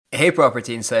Hey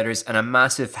Property Insiders, and a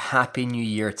massive Happy New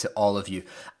Year to all of you.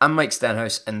 I'm Mike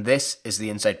Stenhouse and this is the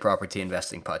Inside Property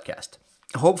Investing Podcast.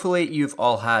 Hopefully you've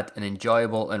all had an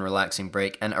enjoyable and relaxing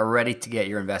break and are ready to get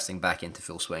your investing back into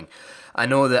full swing. I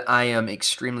know that I am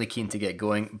extremely keen to get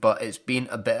going, but it's been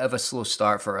a bit of a slow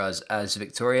start for us as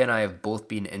Victoria and I have both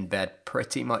been in bed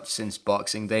pretty much since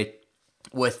Boxing Day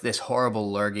with this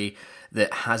horrible lurgy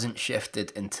that hasn't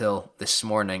shifted until this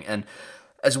morning. And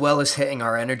as well as hitting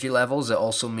our energy levels, it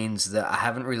also means that I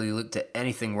haven't really looked at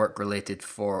anything work related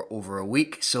for over a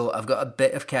week. So I've got a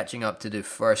bit of catching up to do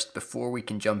first before we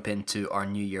can jump into our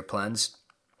New Year plans.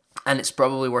 And it's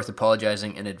probably worth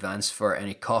apologising in advance for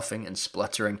any coughing and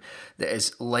spluttering that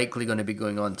is likely going to be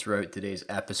going on throughout today's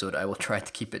episode. I will try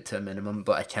to keep it to a minimum,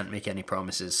 but I can't make any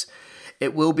promises.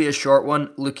 It will be a short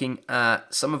one, looking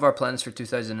at some of our plans for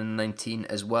 2019,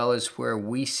 as well as where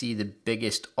we see the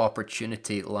biggest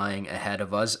opportunity lying ahead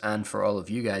of us and for all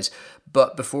of you guys.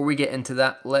 But before we get into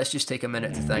that, let's just take a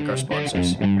minute to thank our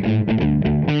sponsors.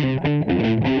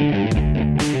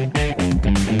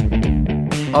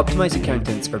 Optimize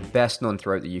Accountants are best known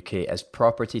throughout the UK as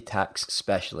property tax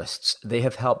specialists. They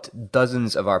have helped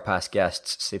dozens of our past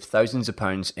guests save thousands of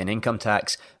pounds in income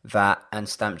tax, VAT and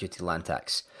stamp duty land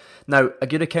tax. Now, a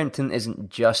good accountant isn't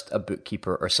just a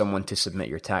bookkeeper or someone to submit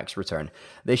your tax return.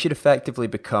 They should effectively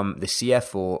become the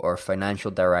CFO or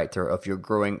financial director of your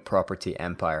growing property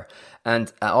empire.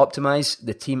 And at Optimize,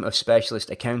 the team of specialist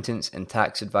accountants and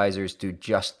tax advisors do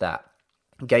just that,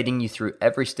 guiding you through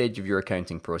every stage of your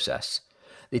accounting process.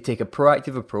 They take a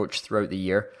proactive approach throughout the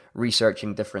year,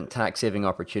 researching different tax-saving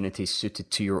opportunities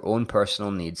suited to your own personal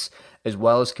needs, as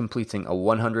well as completing a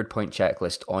 100-point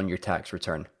checklist on your tax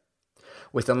return.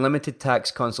 With unlimited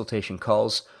tax consultation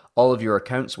calls, all of your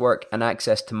accounts work, and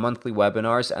access to monthly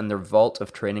webinars and their vault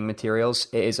of training materials,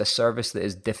 it is a service that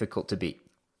is difficult to beat.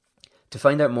 To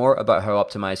find out more about how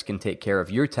Optimize can take care of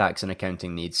your tax and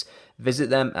accounting needs, visit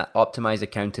them at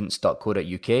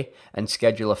optimizeaccountants.co.uk and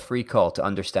schedule a free call to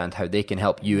understand how they can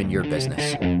help you in your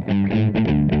business.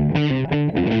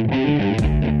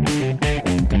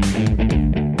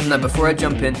 Now, before I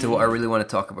jump into what I really want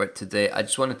to talk about today, I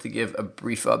just wanted to give a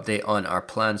brief update on our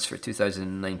plans for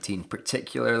 2019,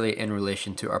 particularly in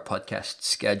relation to our podcast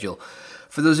schedule.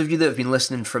 For those of you that have been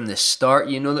listening from the start,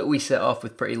 you know that we set off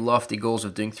with pretty lofty goals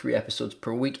of doing 3 episodes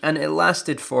per week, and it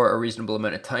lasted for a reasonable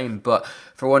amount of time, but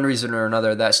for one reason or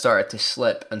another, that started to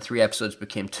slip, and 3 episodes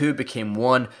became 2, became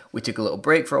 1. We took a little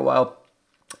break for a while,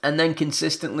 and then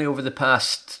consistently over the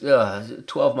past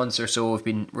 12 months or so, we've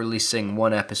been releasing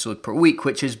 1 episode per week,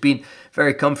 which has been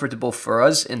very comfortable for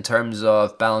us in terms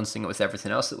of balancing it with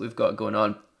everything else that we've got going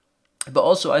on. But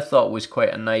also I thought was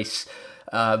quite a nice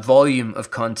volume of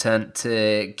content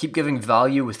to keep giving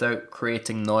value without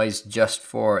creating noise just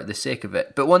for the sake of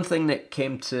it. But one thing that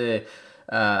came to,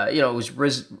 was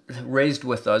raised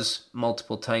with us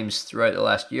multiple times throughout the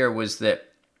last year was that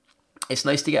it's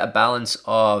nice to get a balance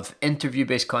of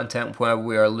interview-based content where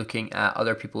we are looking at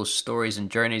other people's stories and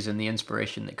journeys and the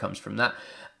inspiration that comes from that,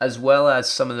 as well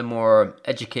as some of the more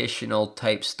educational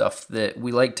type stuff that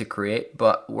we like to create,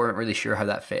 but weren't really sure how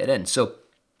that fitted in. So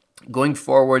going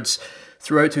forwards,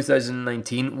 throughout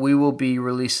 2019, we will be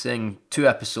releasing 2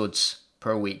 episodes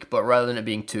per week, but rather than it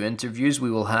being 2 interviews, we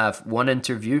will have 1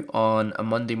 interview on a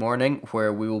Monday morning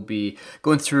where we will be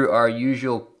going through our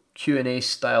usual Q&A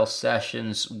style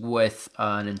sessions with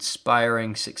an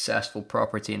inspiring, successful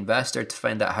property investor to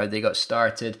find out how they got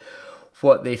started,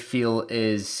 what they feel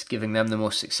is giving them the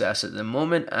most success at the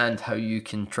moment, and how you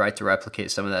can try to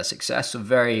replicate some of that success. So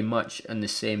very much in the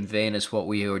same vein as what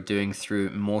we are doing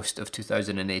through most of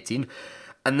 2018.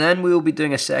 And then we will be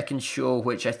doing a second show,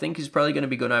 which I think is probably going to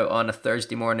be going out on a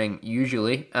Thursday morning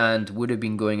usually, and would have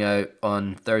been going out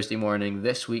on Thursday morning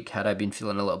this week had I been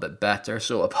feeling a little bit better.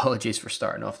 So apologies for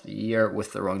starting off the year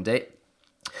with the wrong date.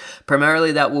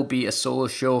 Primarily that will be a solo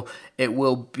show. It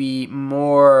will be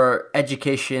more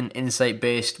education, insight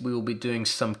based. We will be doing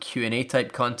some Q&A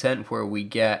type content where we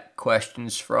get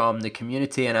questions from the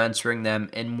community and answering them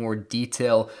in more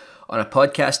detail on a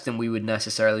podcast than we would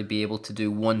necessarily be able to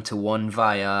do one-to-one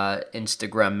via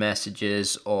Instagram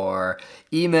messages or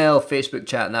email, Facebook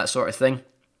chat and that sort of thing.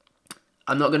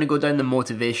 I'm not going to go down the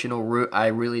motivational route. I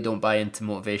really don't buy into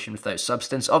motivation without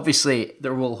substance. Obviously,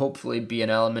 there will hopefully be an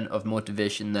element of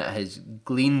motivation that has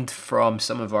gleaned from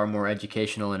some of our more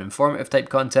educational and informative type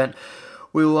content.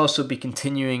 We will also be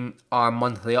continuing our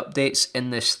monthly updates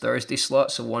in this Thursday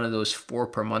slot, so one of those 4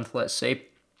 per month, let's say.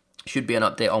 Should be an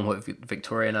update on what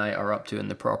Victoria and I are up to in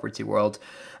the property world.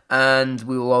 And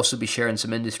we will also be sharing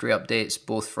some industry updates,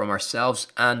 both from ourselves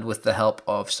and with the help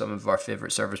of some of our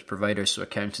favourite service providers, so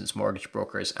accountants, mortgage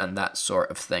brokers, and that sort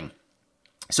of thing.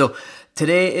 So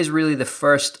today is really the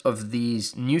first of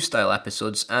these new style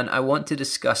episodes, and I want to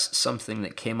discuss something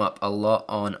that came up a lot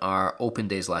on our open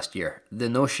days last year. The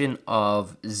notion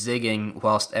of zigging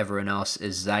whilst everyone else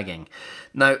is zagging.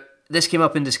 Now, this came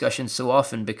up in discussion so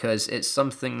often because it's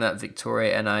something that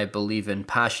Victoria and I believe in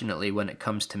passionately when it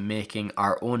comes to making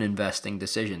our own investing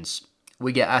decisions.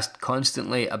 We get asked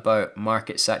constantly about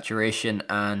market saturation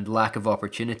and lack of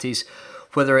opportunities,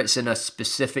 whether it's in a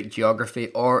specific geography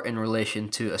or in relation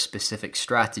to a specific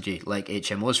strategy, like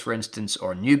HMOs for instance,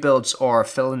 or new builds, or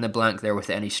fill in the blank there with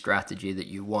any strategy that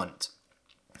you want.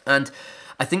 And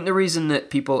I think the reason that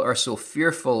people are so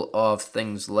fearful of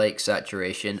things like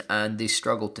saturation and they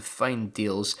struggle to find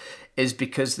deals is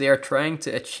because they are trying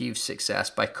to achieve success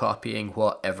by copying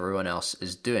what everyone else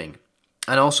is doing.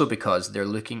 And also because they're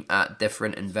looking at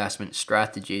different investment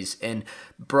strategies in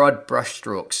broad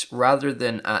brushstrokes rather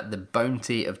than at the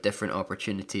bounty of different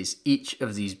opportunities each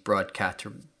of these broad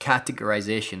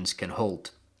categorizations can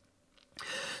hold.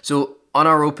 So on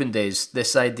our open days,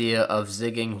 this idea of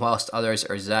zigging whilst others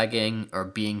are zagging, or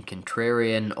being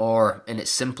contrarian, or in its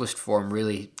simplest form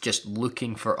really just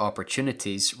looking for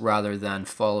opportunities rather than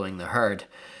following the herd,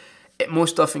 it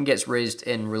most often gets raised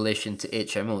in relation to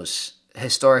HMOs.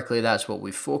 Historically, that's what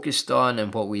we've focused on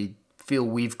and what we feel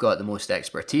we've got the most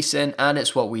expertise in, and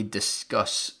it's what we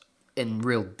discuss in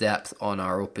real depth on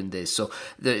our open days. So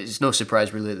there's no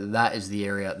surprise really that that is the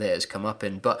area that has come up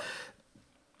in. But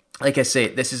like I say,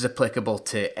 this is applicable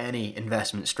to any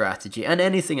investment strategy and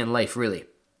anything in life really.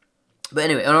 But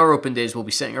anyway, on our open days, we'll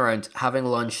be sitting around having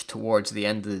lunch towards the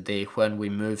end of the day when we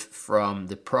move from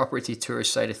the property tour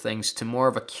side of things to more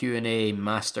of a Q&A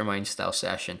mastermind style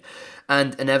session.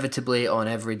 And inevitably on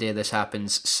every day this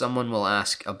happens, someone will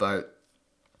ask about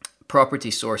property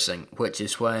sourcing, which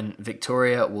is when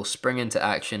Victoria will spring into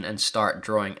action and start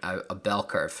drawing out a bell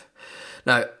curve.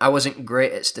 Now, I wasn't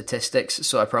great at statistics,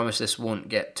 so I promise this won't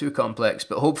get too complex,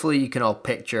 but hopefully you can all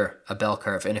picture a bell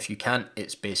curve, and if you can't,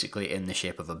 it's basically in the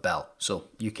shape of a bell, so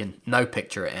you can now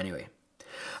picture it anyway.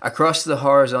 Across the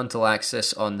horizontal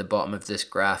axis on the bottom of this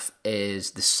graph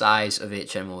is the size of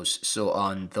HMOs. So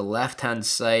on the left-hand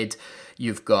side,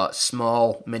 you've got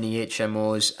small mini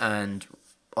HMOs, and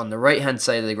on the right-hand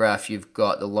side of the graph, you've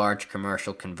got the large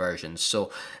commercial conversions. So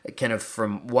kind of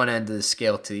from one end of the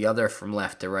scale to the other, from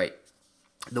left to right.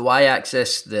 The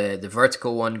y-axis, the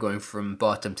vertical one going from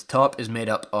bottom to top, is made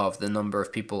up of the number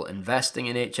of people investing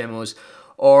in HMOs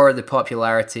or the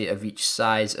popularity of each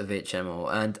size of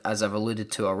HMO. And as I've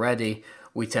alluded to already,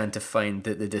 we tend to find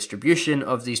that the distribution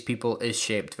of these people is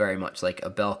shaped very much like a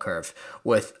bell curve,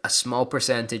 with a small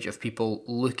percentage of people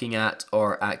looking at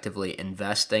or actively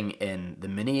investing in the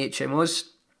mini HMOs.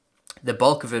 The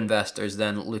bulk of investors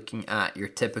then looking at your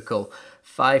typical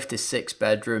 5 to 6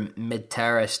 bedroom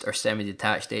mid-terraced or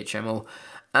semi-detached HMO,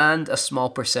 and a small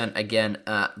percent again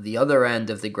at the other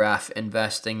end of the graph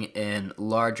investing in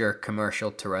larger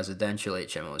commercial to residential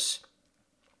HMOs.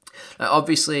 Now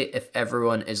obviously if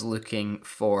everyone is looking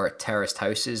for terraced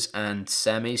houses and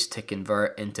semis to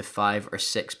convert into 5 or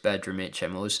 6 bedroom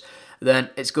HMOs,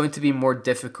 then it's going to be more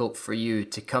difficult for you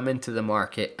to come into the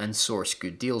market and source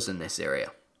good deals in this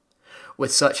area.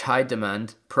 With such high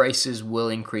demand, prices will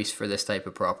increase for this type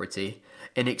of property.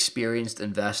 Inexperienced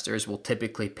investors will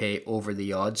typically pay over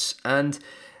the odds, and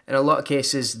in a lot of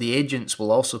cases, the agents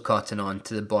will also cotton on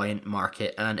to the buoyant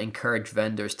market and encourage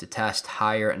vendors to test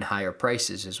higher and higher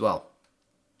prices as well.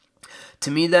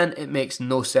 To me then, it makes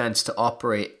no sense to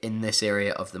operate in this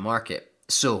area of the market,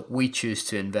 so we choose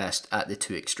to invest at the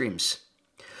two extremes.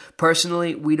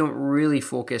 Personally, we don't really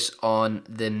focus on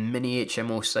the mini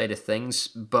HMO side of things,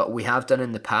 but we have done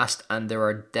in the past, and there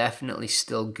are definitely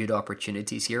still good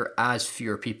opportunities here as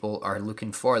fewer people are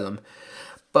looking for them.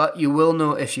 But you will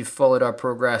know if you've followed our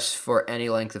progress for any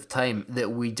length of time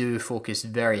that we do focus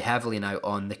very heavily now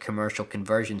on the commercial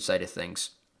conversion side of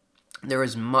things. There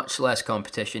is much less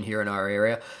competition here in our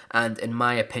area, and in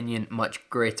my opinion, much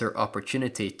greater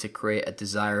opportunity to create a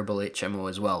desirable HMO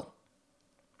as well.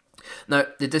 Now,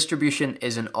 the distribution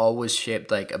isn't always shaped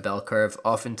like a bell curve.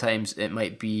 Oftentimes it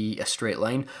might be a straight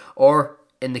line, or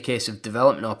in the case of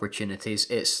development opportunities,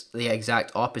 it's the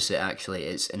exact opposite actually.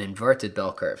 It's an inverted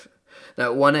bell curve. Now,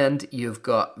 at one end, you've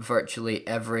got virtually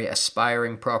every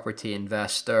aspiring property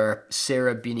investor,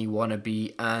 Sarah Beanie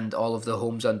wannabe, and all of the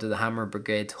homes under the hammer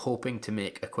brigade hoping to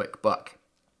make a quick buck.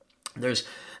 There's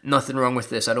nothing wrong with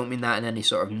this. I don't mean that in any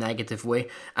sort of negative way.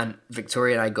 And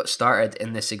Victoria and I got started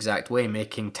in this exact way,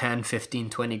 making 10, 15,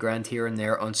 20 grand here and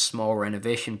there on small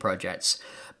renovation projects.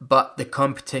 But the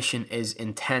competition is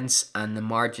intense and the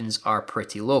margins are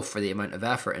pretty low for the amount of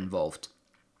effort involved.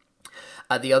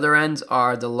 At the other end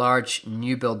are the large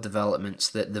new build developments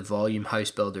that the volume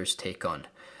house builders take on,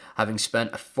 having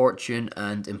spent a fortune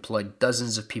and employed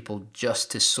dozens of people just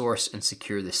to source and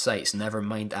secure the sites, never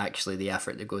mind actually the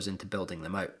effort that goes into building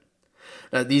them out.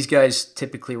 Now, these guys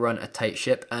typically run a tight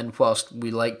ship, and whilst we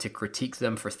like to critique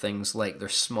them for things like their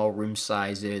small room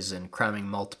sizes and cramming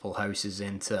multiple houses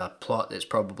into a plot that's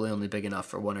probably only big enough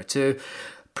for one or two,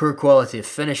 poor quality of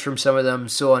finish from some of them,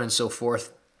 so on and so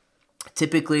forth,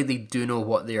 typically they do know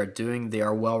what they are doing. They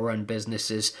are well-run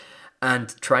businesses, and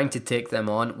trying to take them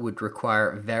on would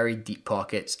require very deep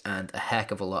pockets and a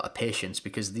heck of a lot of patience,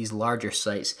 because these larger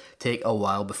sites take a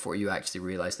while before you actually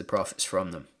realize the profits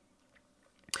from them.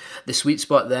 The sweet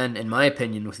spot then, in my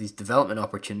opinion, with these development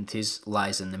opportunities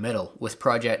lies in the middle, with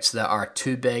projects that are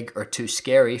too big or too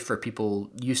scary for people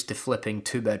used to flipping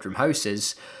two-bedroom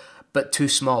houses, but too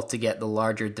small to get the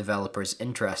larger developers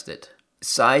interested.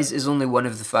 Size is only one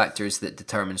of the factors that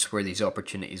determines where these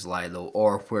opportunities lie though,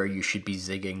 or where you should be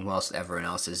zigging whilst everyone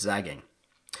else is zagging.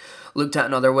 Looked at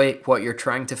another way, what you're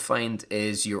trying to find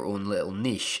is your own little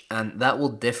niche, and that will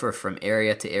differ from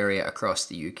area to area across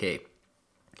the UK.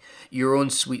 Your own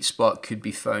sweet spot could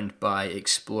be found by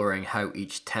exploring how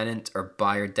each tenant or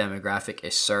buyer demographic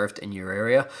is served in your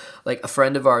area, like a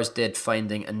friend of ours did,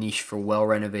 finding a niche for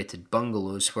well-renovated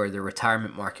bungalows where the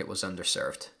retirement market was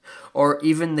underserved, or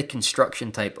even the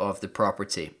construction type of the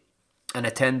property. An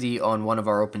attendee on one of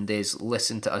our open days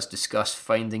listened to us discuss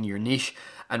finding your niche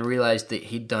and realised that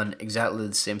he'd done exactly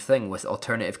the same thing with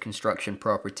alternative construction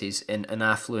properties in an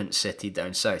affluent city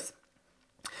down south.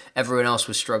 Everyone else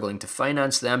was struggling to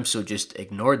finance them, so just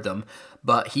ignored them,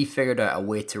 but he figured out a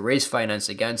way to raise finance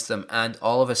against them, and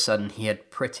all of a sudden he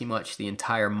had pretty much the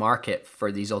entire market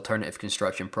for these alternative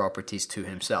construction properties to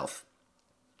himself.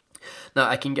 Now,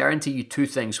 I can guarantee you two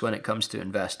things when it comes to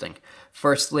investing.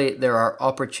 Firstly, there are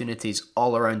opportunities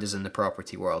all around us in the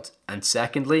property world, and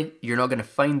secondly, you're not going to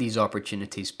find these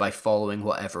opportunities by following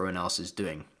what everyone else is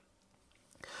doing.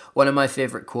 One of my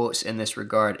favourite quotes in this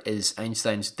regard is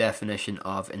Einstein's definition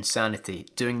of insanity: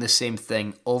 doing the same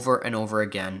thing over and over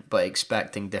again but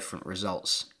expecting different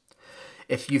results.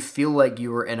 If you feel like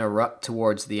you were in a rut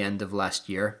towards the end of last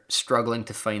year, struggling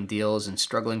to find deals and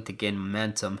struggling to gain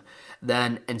momentum,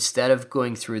 then instead of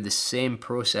going through the same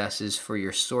processes for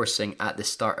your sourcing at the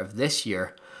start of this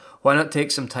year, why not take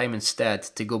some time instead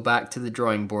to go back to the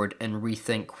drawing board and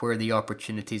rethink where the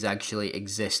opportunities actually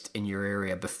exist in your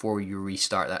area before you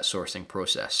restart that sourcing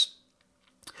process?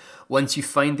 Once you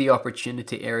find the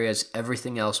opportunity areas,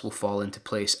 everything else will fall into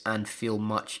place and feel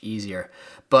much easier,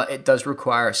 but it does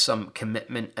require some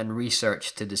commitment and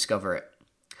research to discover it.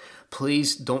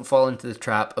 Please don't fall into the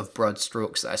trap of broad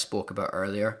strokes that I spoke about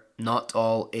earlier. Not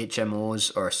all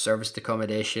HMOs or serviced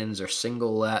accommodations or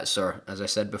single lets or, as I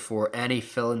said before, any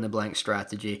fill-in-the-blank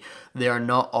strategy, they are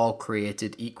not all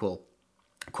created equal.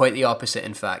 Quite the opposite,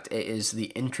 in fact. It is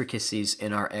the intricacies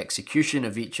in our execution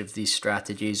of each of these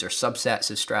strategies or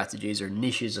subsets of strategies or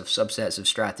niches of subsets of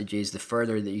strategies. The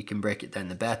further that you can break it down,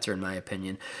 the better, in my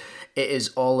opinion. It is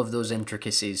all of those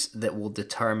intricacies that will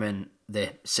determine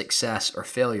the success or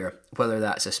failure, whether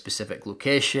that's a specific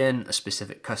location, a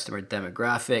specific customer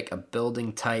demographic, a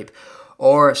building type,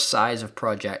 or size of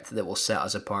project that will set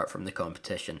us apart from the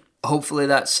competition. Hopefully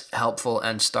that's helpful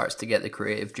and starts to get the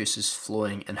creative juices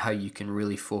flowing and how you can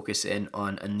really focus in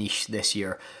on a niche this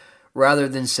year, rather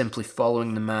than simply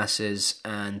following the masses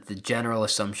and the general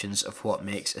assumptions of what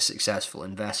makes a successful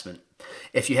investment.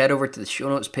 If you head over to the show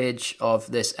notes page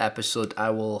of this episode, I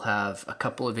will have a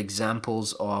couple of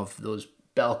examples of those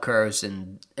bell curves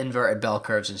and inverted bell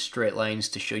curves and straight lines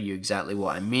to show you exactly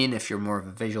what I mean. If you're more of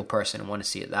a visual person and want to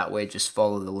see it that way, just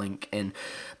follow the link in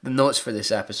the notes for this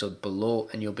episode below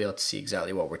and you'll be able to see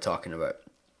exactly what we're talking about.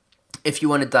 If you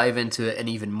want to dive into it in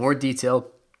even more detail,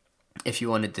 if you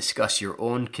want to discuss your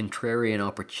own contrarian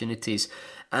opportunities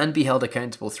and be held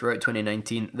accountable throughout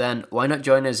 2019, then why not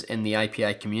join us in the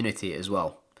IPI community as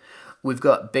well? We've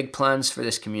got big plans for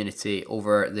this community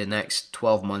over the next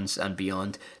 12 months and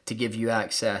beyond to give you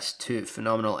access to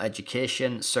phenomenal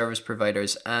education, service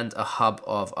providers, and a hub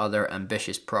of other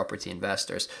ambitious property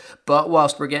investors. But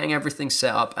whilst we're getting everything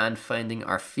set up and finding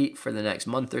our feet for the next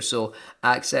month or so,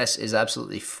 access is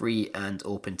absolutely free and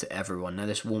open to everyone. Now,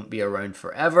 this won't be around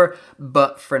forever,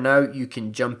 but for now, you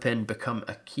can jump in, become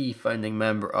a key founding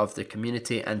member of the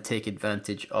community, and take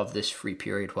advantage of this free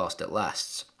period whilst it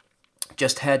lasts.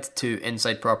 Just head to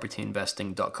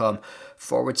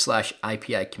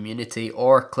insidepropertyinvesting.com/IPI community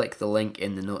or click the link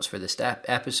in the notes for this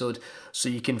episode so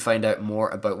you can find out more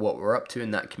about what we're up to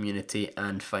in that community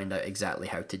and find out exactly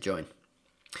how to join.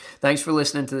 Thanks for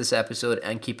listening to this episode,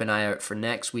 and keep an eye out for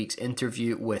next week's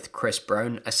interview with Chris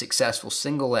Brown, a successful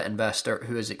single-let investor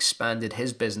who has expanded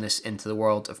his business into the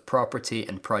world of property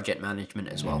and project management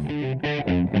as well.